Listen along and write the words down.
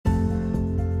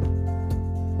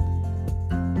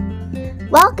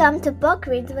Welcome to Book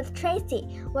Reads with Tracy,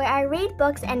 where I read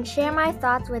books and share my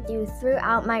thoughts with you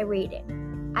throughout my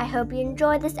reading. I hope you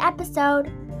enjoy this episode.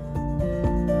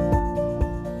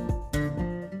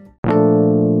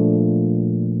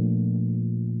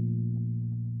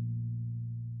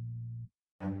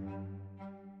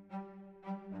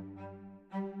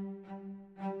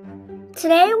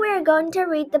 Today we are going to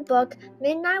read the book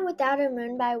Midnight Without a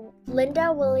Moon by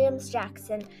Linda Williams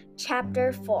Jackson,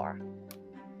 Chapter 4.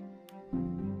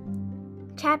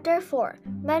 Chapter 4,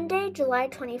 Monday, July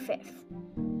 25th.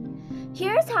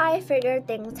 Here's how I figured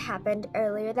things happened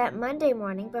earlier that Monday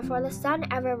morning before the sun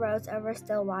ever rose over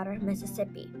Stillwater,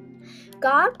 Mississippi.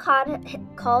 God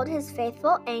called his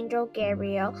faithful angel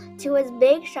Gabriel to his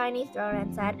big shiny throne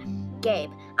and said, "Gabe,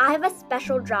 I have a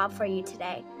special job for you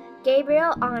today."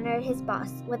 Gabriel honored his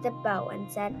boss with a bow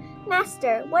and said,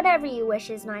 "Master, whatever you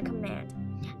wish is my command."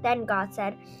 Then God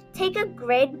said, "Take a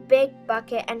great big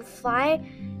bucket and fly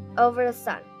over the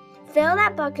sun. Fill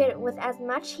that bucket with as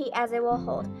much heat as it will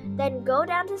hold. Then go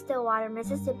down to Stillwater,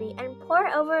 Mississippi, and pour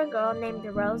over a girl named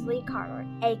Rose Lee Carter,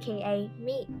 aka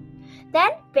me.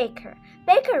 Then bake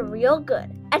her real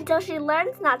good, until she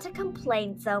learns not to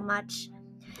complain so much."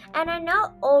 And I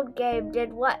know old Gabe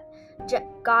did what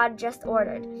God just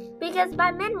ordered, because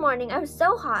by mid-morning I was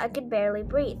so hot I could barely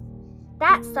breathe.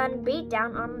 That sun beat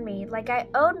down on me like I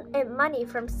owed it money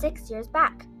from 6 years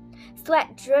back.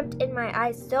 Sweat dripped in my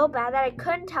eyes so bad that I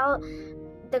couldn't tell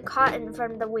the cotton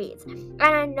from the weeds, and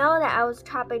I know that I was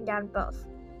chopping down both.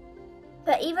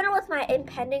 But even with my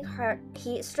impending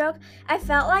heat stroke, I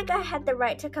felt like I had the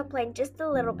right to complain just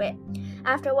a little bit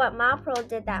after what Ma Pearl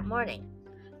did that morning.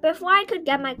 Before I could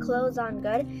get my clothes on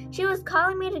good, she was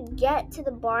calling me to get to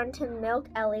the barn to milk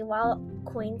Ellie while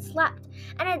Queen slept.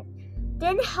 And it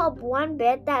didn't help one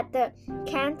bit that the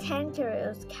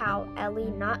cantankerous cow, Ellie,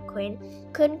 not Queen,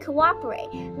 couldn't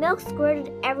cooperate. Milk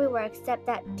squirted everywhere except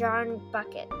that darn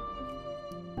bucket.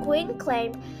 Queen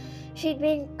claimed she'd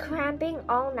been cramping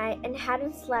all night and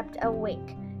hadn't slept a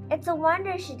wink. It's a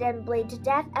wonder she didn't bleed to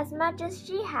death as much as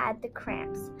she had the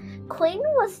cramps. Queen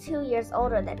was 2 years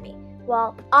older than me.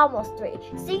 Well, almost 3,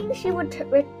 seeing she would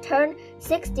return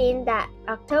 16 that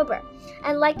October.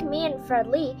 And like me and Fred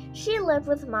Lee, she lived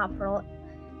with Ma Pearl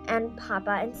and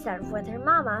Papa instead of with her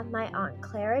mama, my Aunt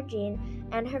Clara Jean,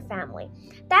 and her family.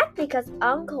 That's because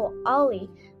Uncle Ollie,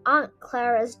 Aunt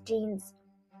Clara Jean's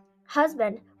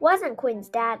husband, wasn't Queen's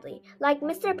daddy, like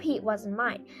Mr. Pete wasn't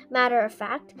mine. Matter of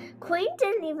fact, Queen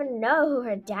didn't even know who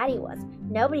her daddy was.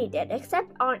 Nobody did,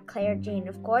 except Aunt Claire Jean,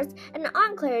 of course, and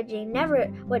Aunt Claire Jean never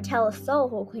would tell a soul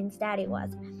who Queen's daddy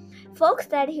was. Folks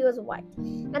said he was white,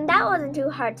 and that wasn't too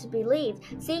hard to believe,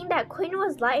 seeing that Queen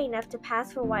was light enough to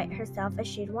pass for white herself if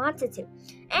she'd wanted to,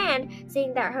 and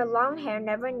seeing that her long hair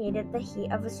never needed the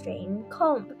heat of a straightened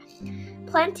comb.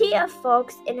 Plenty of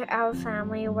folks in our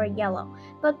family were yellow,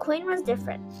 but Queen was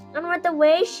different, and with the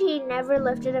way she never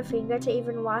lifted a finger to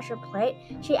even wash her plate,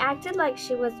 she acted like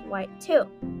she was white too.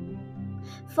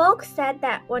 Folks said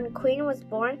that when Queen was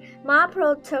born, Ma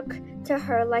Pearl took to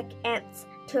her like ants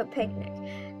to a picnic.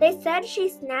 They said she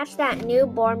snatched that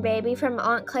newborn baby from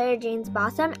Aunt Claire Jean's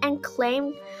bosom and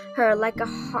claimed her like a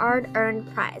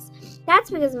hard-earned prize. That's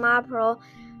because Ma Pearl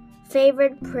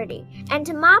favored pretty, and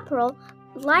to Ma Pearl,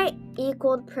 light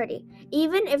equaled pretty,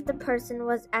 even if the person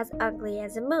was as ugly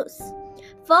as a moose.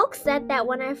 Folks said that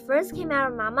when I first came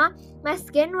out of Mama, my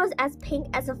skin was as pink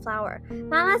as a flower.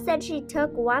 Mama said she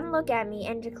took one look at me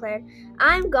and declared,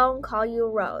 "I'm going to call you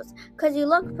Rose, 'cause you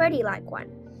look pretty like one."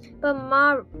 But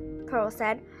Ma Pearl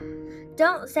said,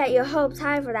 "Don't set your hopes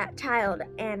high for that child,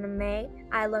 Anna May."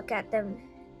 I look at them,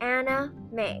 Anna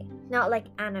May, not like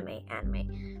anime.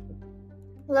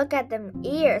 Look at them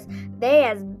ears, they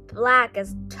as black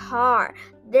as tar.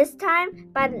 This time,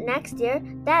 by the next year,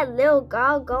 that little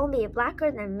girl gonna be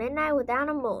blacker than Midnight Without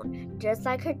a Moon, just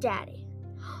like her daddy.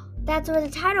 That's where the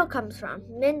title comes from,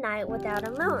 Midnight Without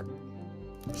a Moon.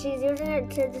 She's using it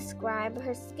to describe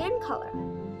her skin color.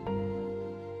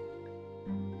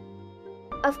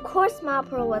 Of course, Ma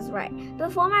Pearl was right.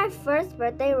 Before my first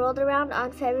birthday rolled around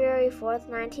on February 4th,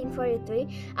 1943,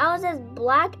 I was as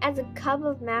black as a cup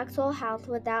of Maxwell House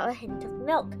without a hint of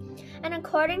milk. And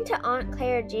according to Aunt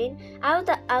Claire Jean, I was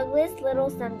the ugliest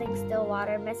little something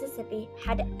Stillwater, Mississippi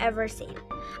had ever seen.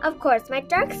 Of course, my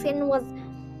dark skin was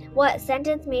what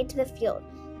sentenced me to the field.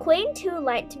 Queen too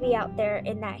light to be out there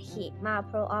in that heat, Ma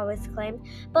Pearl always claimed,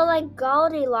 but like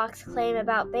Goldilocks' claim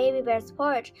about Baby Bear's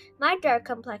porch, my dark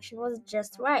complexion was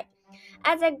just right.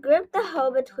 As I gripped the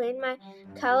hoe between my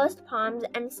calloused palms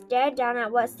and stared down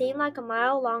at what seemed like a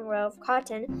mile-long row of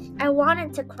cotton, I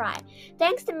wanted to cry.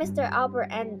 Thanks to Mr. Albert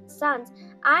and Sons,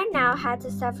 I now had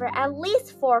to suffer at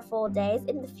least 4 full days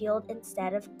in the field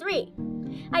instead of 3.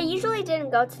 I usually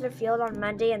didn't go to the field on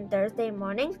Monday and Thursday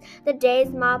mornings, the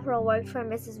days Ma Pearl worked for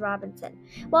Mrs. Robinson.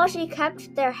 While she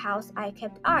kept their house, I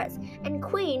kept ours, and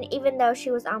Queen, even though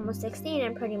she was almost 16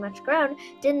 and pretty much grown,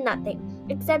 did nothing,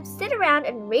 except sit around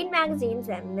and read magazines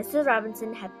that Mrs.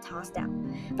 Robinson had tossed out.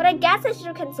 But I guess I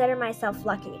should consider myself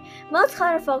lucky. Most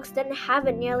colored folks didn't have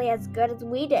it nearly as good as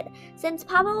we did. Since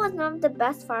Papa was one of the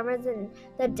best farmers in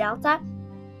the Delta,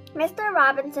 Mr.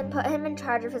 Robinson put him in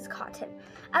charge of his cotton.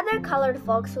 Other colored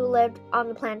folks who lived on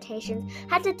the plantations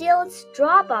had to deal with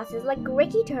straw bosses like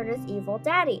Ricky Turner's evil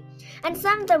daddy. And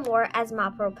some of them were, as Ma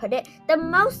Pearl put it, the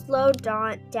most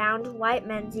low-down white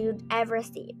men you'd ever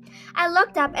see. I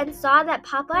looked up and saw that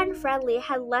Papa and Friendly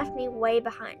had left me way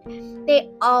behind.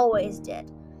 They always did.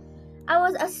 I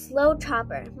was a slow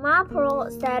chopper. Ma Pearl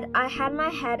said I had my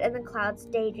head in the clouds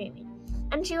daydreaming.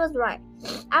 And she was right.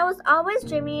 I was always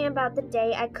dreaming about the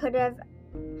day I could have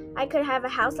a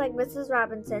house like Mrs.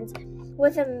 Robinson's,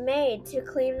 with a maid to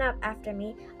clean up after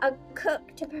me, a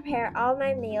cook to prepare all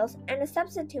my meals, and a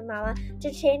substitute mama to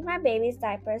change my baby's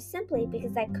diapers simply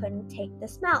because I couldn't take the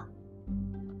smell.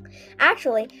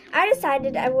 Actually, I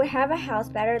decided I would have a house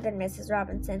better than Mrs.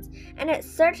 Robinson's, and it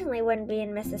certainly wouldn't be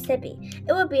in Mississippi.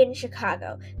 It would be in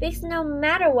Chicago, because no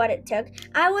matter what it took,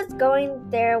 I was going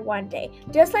there one day,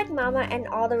 just like Mama and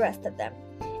all the rest of them.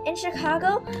 In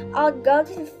Chicago, I'll go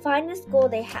to the finest school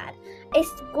they had, a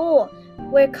school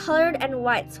where colored and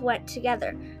whites went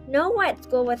together. No white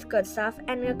school with good stuff,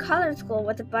 and a colored school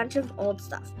with a bunch of old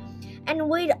stuff. And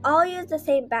we'd all use the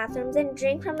same bathrooms and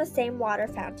drink from the same water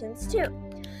fountains, too.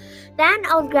 Then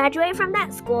I'll graduate from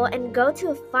that school and go to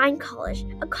a fine college,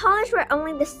 a college where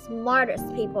only the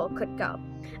smartest people could go.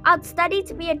 I'd study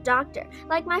to be a doctor,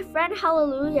 like my friend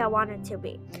Hallelujah wanted to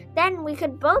be. Then we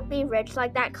could both be rich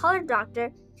like that colored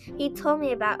doctor he told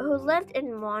me about who lived in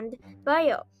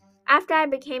Montbello. After I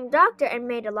became doctor and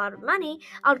made a lot of money,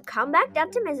 I'd come back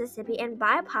down to Mississippi and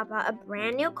buy Papa a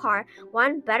brand new car,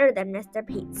 one better than Mr.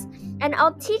 Pete's, and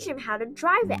I'll teach him how to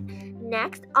drive it.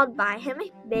 Next, I'll buy him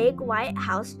a big white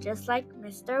house just like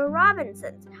Mr.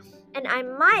 Robinson's, and I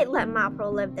might let Ma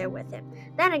Pearl live there with him.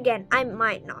 Then again, I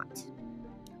might not.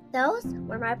 Those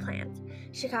were my plans: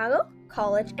 Chicago,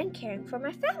 college, and caring for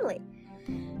my family.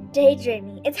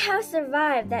 Daydreaming, it's how I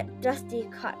survived that dusty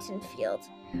cotton field.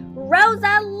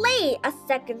 "Rosalie!" a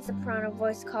second soprano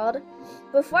voice called.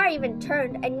 Before I even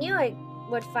turned, I knew I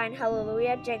would find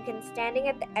Hallelujah Jenkins standing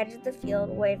at the edge of the field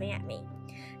waving at me.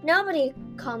 Nobody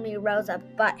called me Rosa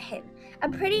but him. A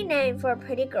pretty name for a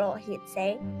pretty girl, he'd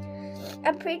say.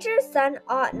 A preacher's son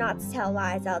ought not to tell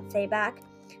lies, I'd say back.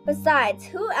 Besides,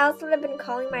 who else would have been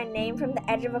calling my name from the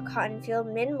edge of a cotton field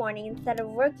mid-morning instead of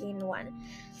working in one?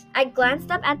 I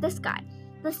glanced up at the sky.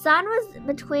 The sun was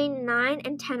between 9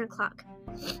 and 10 o'clock.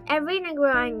 Every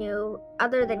Negro I knew,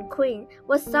 other than Queen,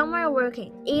 was somewhere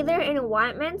working, either in a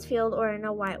white man's field or in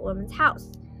a white woman's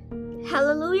house.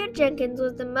 Hallelujah Jenkins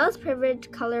was the most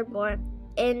privileged colored boy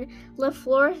in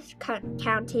LaFleur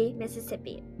County,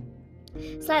 Mississippi.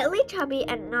 Slightly chubby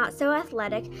and not so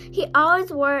athletic, he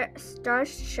always wore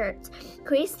starched shirts,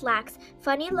 creased slacks,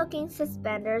 funny-looking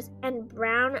suspenders, and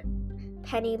brown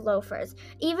penny loafers,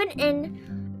 even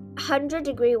in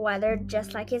 100-degree weather,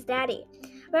 just like his daddy,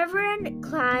 Reverend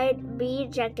Clyde B.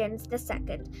 Jenkins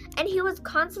II, and he was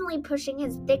constantly pushing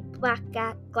his thick black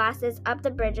glasses up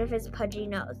the bridge of his pudgy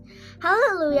nose.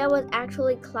 Hallelujah was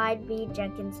actually Clyde B.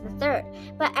 Jenkins III,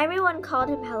 but everyone called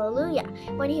him Hallelujah.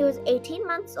 When he was 18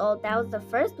 months old, that was the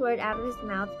first word out of his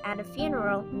mouth at a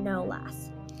funeral, no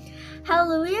less.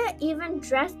 Hallelujah even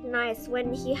dressed nice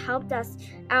when he helped us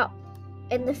out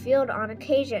in the field on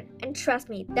occasion, and trust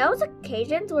me, those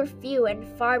occasions were few and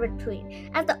far between,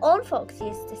 as the old folks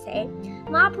used to say.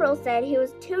 Ma Pearl said he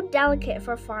was too delicate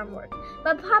for farm work,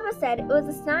 but Papa said it was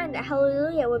a sign that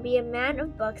Hallelujah would be a man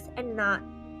of books and not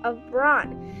of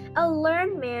brawn, a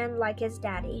learned man like his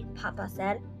daddy, Papa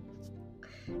said.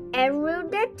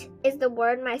 Erudite is the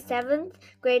word my 7th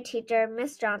grade teacher,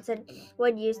 Miss Johnson,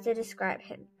 would use to describe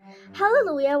him.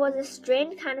 Hallelujah was a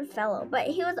strange kind of fellow, but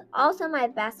he was also my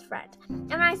best friend. And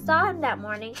when I saw him that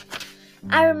morning,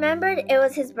 I remembered it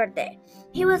was his birthday.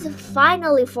 He was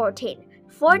finally 14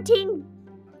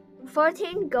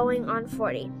 going on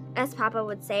 40, as Papa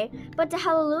would say. But to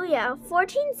Hallelujah,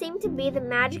 14 seemed to be the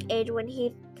magic age when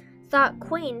he thought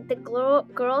Queen, the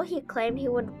girl he claimed he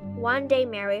would one day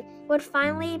marry, would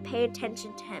finally pay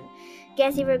attention to him.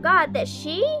 Guess he forgot that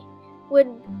she would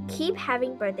keep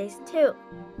having birthdays too.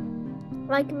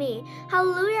 Like me,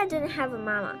 Hallelujah didn't have a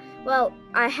mama. Well,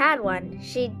 I had one.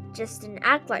 She just didn't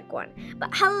act like one.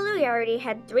 But Hallelujah already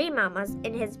had 3 mamas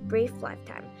in his brief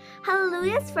lifetime.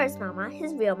 Hallelujah's first mama,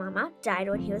 his real mama, died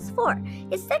when he was 4.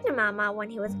 His second mama when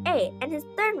he was 8, and his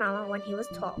third mama when he was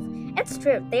 12. It's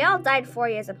true, they all died 4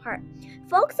 years apart.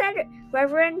 Folks said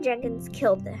Reverend Jenkins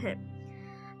killed him.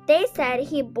 They said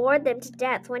he bored them to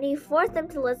death when he forced them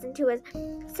to listen to his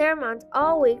sermons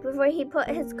all week before he put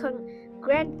his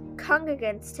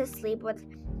congregants to sleep with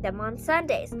them on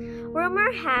Sundays.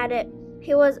 Rumor had it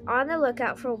he was on the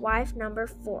lookout for wife number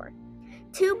 4.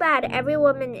 Too bad every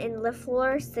woman in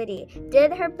LaFleur City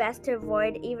did her best to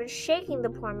avoid even shaking the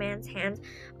poor man's hands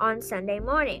on Sunday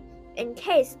morning, in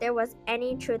case there was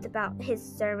any truth about his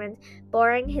sermons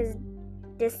boring his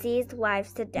deceased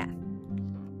wives to death.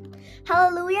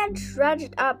 Hallelujah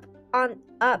trudged up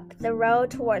the road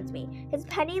towards me, his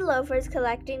penny loafers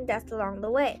collecting dust along the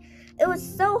way. It was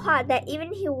so hot that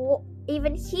even he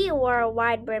wore a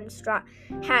wide-brimmed straw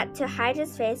hat to hide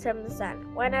his face from the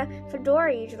sun, when a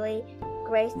fedora usually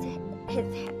graced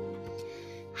his head.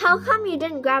 "How come you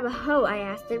didn't grab a hoe?" I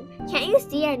asked him. "Can't you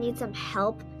see I need some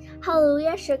help?"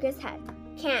 Hallelujah shook his head.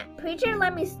 "Can't. Preacher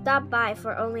let me stop by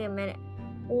for only a minute."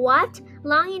 "What?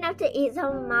 Long enough to eat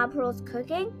some of Ma Pearl's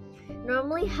cooking?"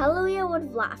 Normally, Hallelujah would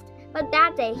have laughed, but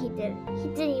that day he didn't. He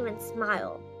didn't even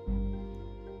smile.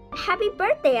 "Happy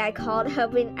birthday," I called,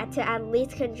 hoping to at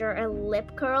least conjure a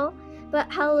lip curl,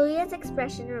 but Hallelujah's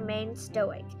expression remained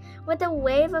stoic. With a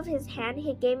wave of his hand,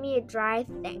 he gave me a dry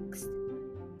thanks.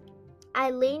 I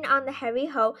leaned on the heavy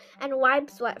hoe and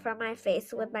wiped sweat from my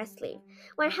face with my sleeve.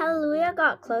 When Hallelujah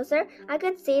got closer, I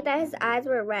could see that his eyes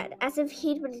were red, as if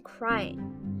he'd been crying.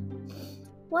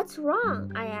 "What's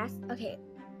wrong?" I asked. Okay,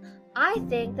 I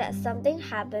think that something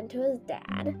happened to his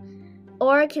dad.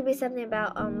 Or it could be something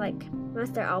about, like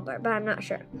Mr. Albert, but I'm not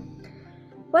sure.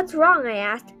 "What's wrong?" I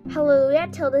asked. Hallelujah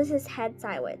tilted his head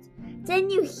sideways.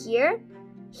 "Didn't you hear?"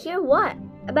 "Hear what?"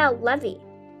 "About Levy."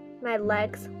 My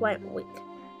legs went weak.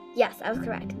 Yes, I was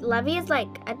correct. Levy is I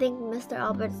think Mr.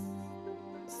 Albert's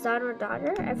son or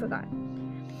daughter? I forgot.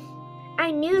 I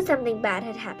knew something bad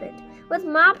had happened. With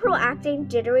Ma Pearl acting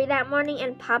jittery that morning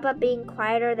and Papa being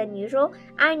quieter than usual,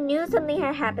 I knew something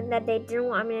had happened that they didn't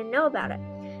want me to know about it.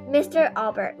 Mr.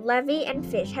 Albert, Levy, and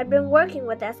Fish had been working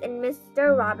with us in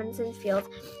Mr. Robinson's fields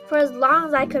for as long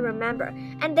as I could remember,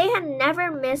 and they had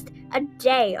never missed a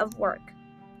day of work.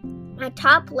 My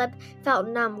top lip felt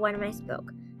numb when I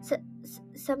spoke.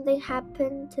 Something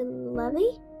happened to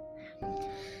Levy?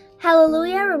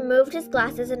 Hallelujah removed his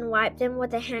glasses and wiped them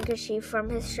with a handkerchief from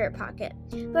his shirt pocket.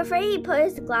 Before he put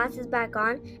his glasses back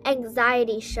on,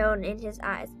 anxiety shone in his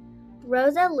eyes.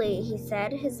 "Rosalie," he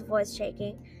said, his voice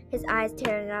shaking, his eyes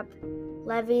tearing up.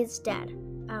 "Levy's dead."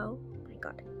 Oh my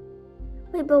God.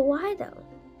 Wait, but why though?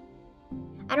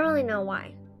 I don't really know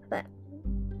why, but...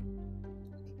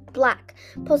 Black,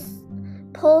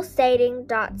 pulsating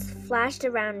dots flashed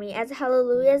around me as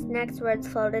Hallelujah's next words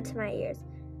floated to my ears.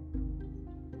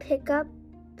 Pick up,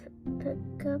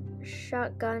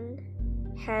 shotgun,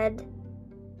 head,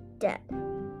 dead.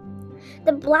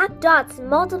 The black dots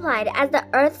multiplied as the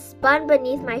earth spun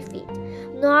beneath my feet.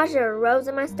 Nausea rose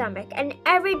in my stomach, and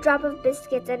every drop of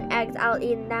biscuits and eggs I'd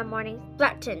eaten that morning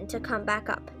threatened to come back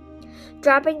up.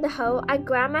 Dropping the hoe, I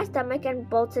grabbed my stomach and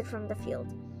bolted from the field.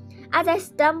 As I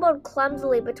stumbled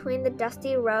clumsily between the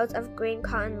dusty rows of green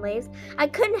cotton leaves, I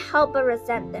couldn't help but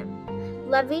resent them.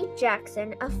 Levy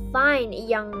Jackson, a fine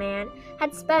young man,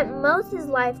 had spent most of his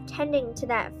life tending to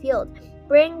that field,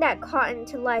 bringing that cotton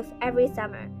to life every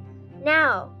summer.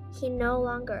 Now, he no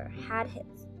longer had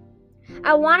his.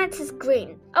 I wanted to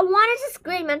scream. I wanted to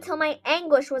scream until my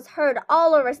anguish was heard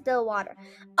all over Stillwater,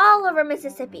 all over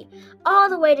Mississippi, all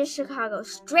the way to Chicago,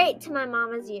 straight to my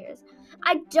mama's ears.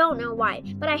 I don't know why,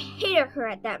 but I hated her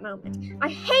at that moment. I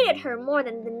hated her more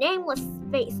than the nameless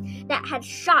face that had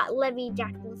shot Levy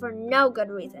Jackson for no good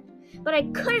reason. But I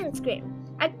couldn't scream.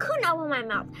 I couldn't open my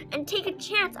mouth and take a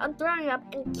chance on throwing up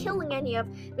and killing any of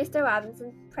Mr.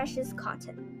 Robinson's precious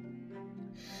cotton.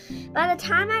 By the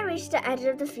time I reached the edge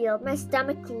of the field, my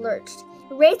stomach lurched.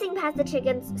 Racing past the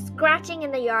chickens, scratching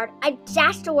in the yard, I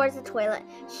dashed towards the toilet,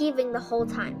 heaving the whole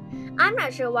time. I'm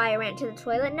not sure why I ran to the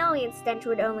toilet, knowing its stench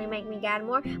would only make me gag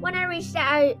more. When I reached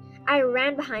it, I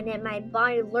ran behind it, my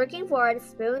body lurking forward to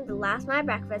spoon the last of my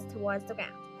breakfast towards the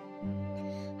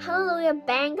ground. Hallelujah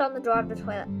banged on the door of the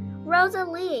toilet.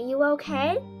 "Rosalie, you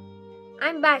okay?"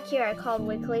 "I'm back here," I called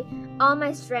weakly, all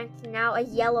my strength now a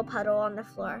yellow puddle on the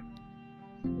floor.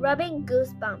 Rubbing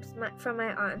goosebumps from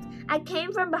my arms, I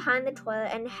came from behind the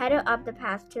toilet and headed up the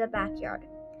path to the backyard.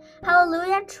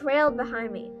 Hallelujah trailed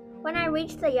behind me. When I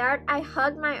reached the yard, I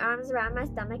hugged my arms around my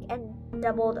stomach and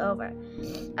doubled over.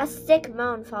 A sick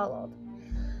moan followed.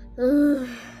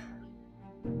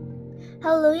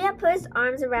 Hallelujah put his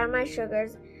arms around my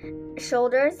shoulders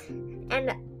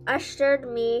and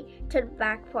ushered me to the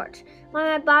back porch. When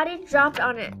my body dropped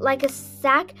on it like a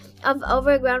sack of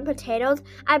overgrown potatoes,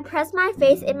 I pressed my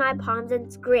face in my palms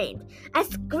and screamed. I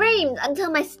screamed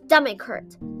until my stomach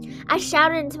hurt. I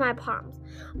shouted into my palms,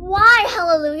 "Why,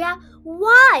 Hallelujah?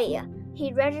 Why?"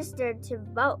 "He registered to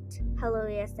vote,"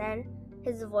 Hallelujah said,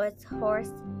 his voice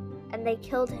hoarse, "and they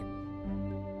killed him."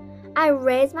 I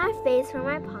raised my face from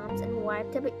my palms and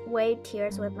wiped away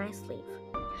tears with my sleeve.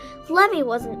 "Levy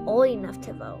wasn't old enough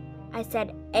to vote," I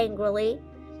said angrily.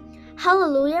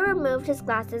 Hallelujah removed his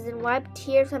glasses and wiped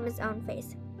tears from his own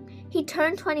face. "He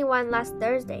turned 21 last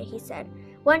Thursday," he said.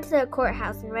 "Went to the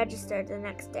courthouse and registered the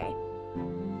next day."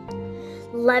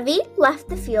 "Levy left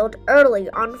the field early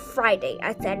on Friday,"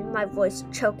 I said, my voice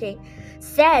choking.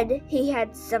 "Said he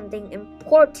had something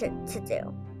important to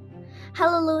do."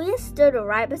 Hallelujah stood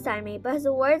right beside me, but his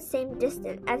words seemed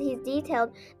distant as he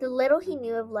detailed the little he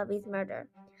knew of Levy's murder.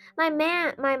 My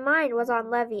mind was on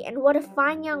Levy and what a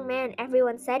fine young man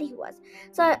everyone said he was.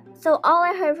 So all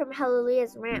I heard from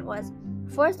Hallelujah's rant was,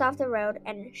 "Forced off the road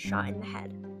and shot in the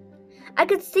head." I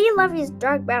could see Levy's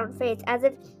dark brown face as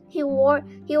if he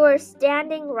were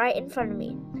standing right in front of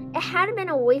me. It hadn't been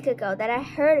a week ago that I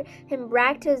heard him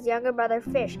brag to his younger brother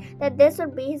Fish that this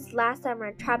would be his last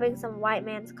summer trapping some white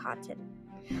man's cotton.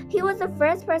 He was the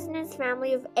first person in his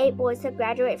family of 8 boys to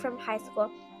graduate from high school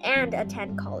and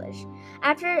attend college.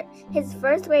 After his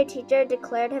first grade teacher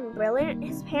declared him brilliant,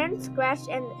 his parents scratched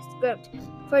and scrimped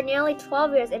for nearly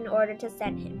 12 years in order to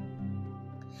send him.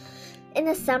 In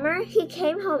the summer, he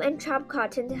came home and chopped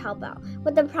cotton to help out,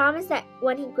 with the promise that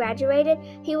when he graduated,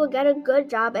 he would get a good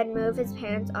job and move his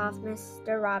parents off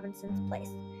Mr. Robinson's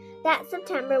place. That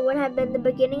September would have been the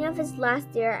beginning of his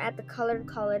last year at the colored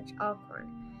college Alcorn,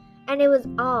 and it was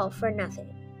all for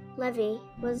nothing. Levy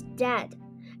was dead,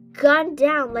 gunned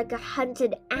down like a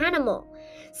hunted animal.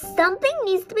 Something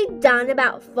needs to be done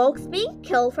about folks being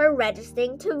killed for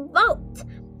registering to vote,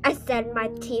 I said, my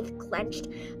teeth clenched.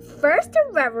 First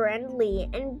Reverend Lee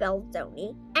and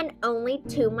Belzoni, and only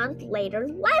 2 months later,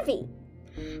 Levy.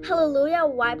 Hallelujah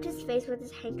wiped his face with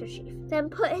his handkerchief,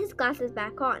 then put his glasses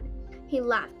back on. He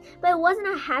laughed, but it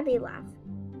wasn't a happy laugh.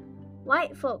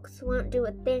 "White folks won't do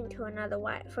a thing to another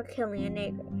white for killing a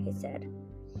nigger," he said,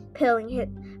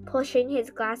 pushing his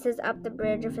glasses up the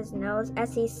bridge of his nose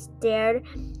as he stared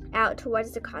out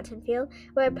towards the cotton field,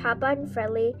 where Papa and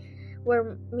Freddy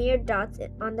were mere dots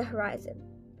on the horizon.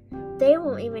 "They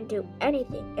won't even do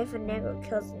anything if a negro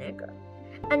kills a negro.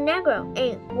 A negro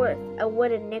ain't worth a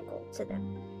wooden nickel to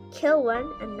them. Kill one,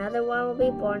 another one will be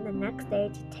born the next day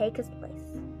to take his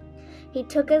place." He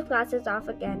took his glasses off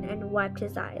again and wiped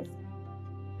his eyes.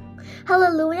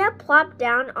 Hallelujah plopped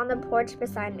down on the porch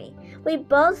beside me. We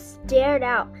both stared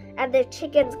out at the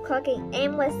chickens clucking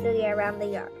aimlessly around the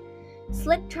yard.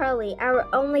 Slick Charlie, our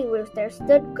only rooster,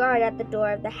 stood guard at the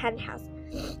door of the hen house,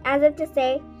 as if to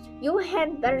say, "You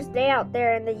hens better stay out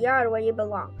there in the yard where you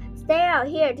belong. Stay out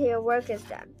here till your work is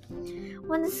done."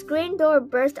 When the screen door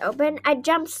burst open, I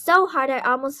jumped so hard I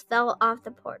almost fell off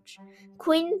the porch.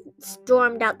 Queen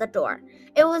stormed out the door.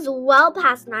 It was well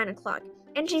past 9 o'clock,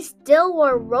 and she still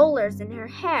wore rollers in her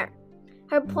hair.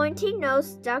 Her pointy nose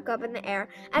stuck up in the air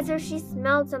as if she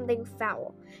smelled something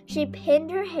foul. She pinned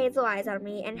her hazel eyes on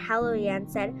me and Hallelujah and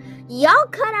said, "Y'all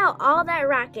cut out all that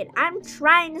racket. I'm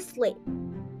trying to sleep."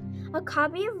 A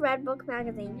copy of Red Book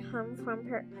magazine hung from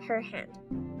her hand.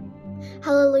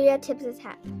 Hallelujah tipped his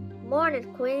hat.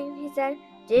 "Morning, Queen," he said.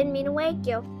 "Didn't mean to wake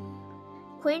you."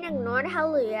 Queen ignored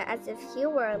Hallelujah as if he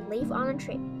were a leaf on a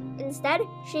tree. Instead,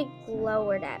 she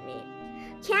glowered at me.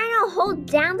 "Can't you hold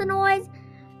down the noise?"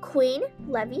 "Queen,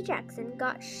 Levy Jackson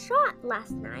got shot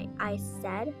last night," I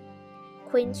said.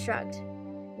 Queen shrugged.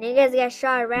 "Niggas get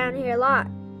shot around here a lot."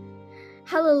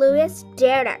 Hallelujah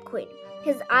stared at Queen.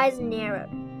 His eyes narrowed.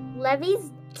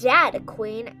 "Levy's dead,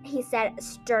 Queen," he said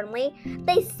sternly.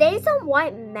 "They say some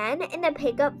white men in the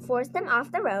pickup forced him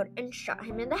off the road and shot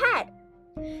him in the head."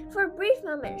 For a brief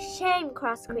moment, shame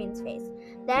crossed Queen's face.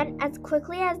 Then, as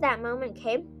quickly as that moment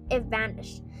came, it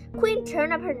vanished. Queen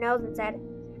turned up her nose and said,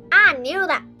 "I knew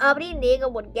that uppity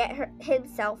nigger would get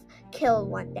himself killed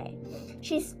one day."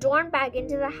 She stormed back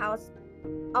into the house,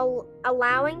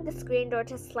 allowing the screen door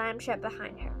to slam shut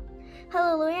behind her.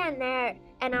 Hallelujah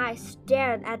and I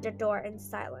stared at the door in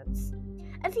silence.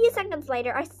 A few seconds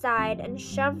later, I sighed and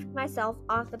shoved myself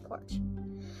off the porch.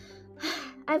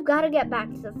 I've got to get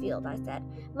back to the field, I said.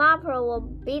 Ma Pearl will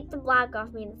beat the black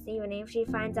off me this evening if she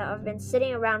finds out I've been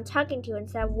sitting around talking to you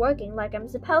instead of working like I'm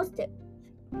supposed to.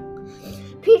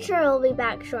 Preacher will be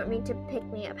back shortly to pick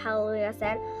me up, Hallelujah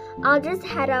said. I'll just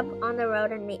head up on the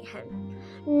road and meet him.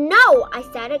 No, I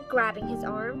said, grabbing his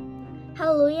arm.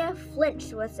 Hallelujah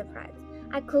flinched with surprise.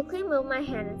 I quickly moved my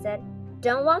hand and said,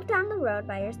 Don't walk down the road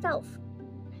by yourself.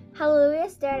 Hallelujah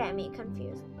stared at me,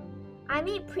 confused. I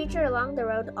meet Preacher along the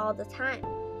road all the time.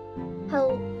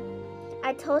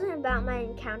 I told him about my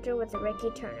encounter with Ricky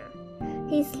Turner.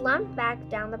 He slumped back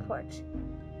down the porch.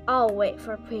 I'll wait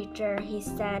for Preacher, he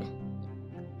said.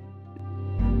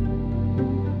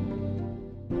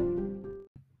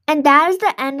 And that is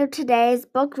the end of today's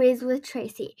Book Reads with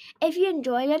Tracy. If you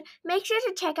enjoyed it, make sure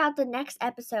to check out the next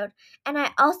episode. And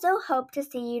I also hope to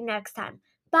see you next time.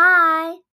 Bye!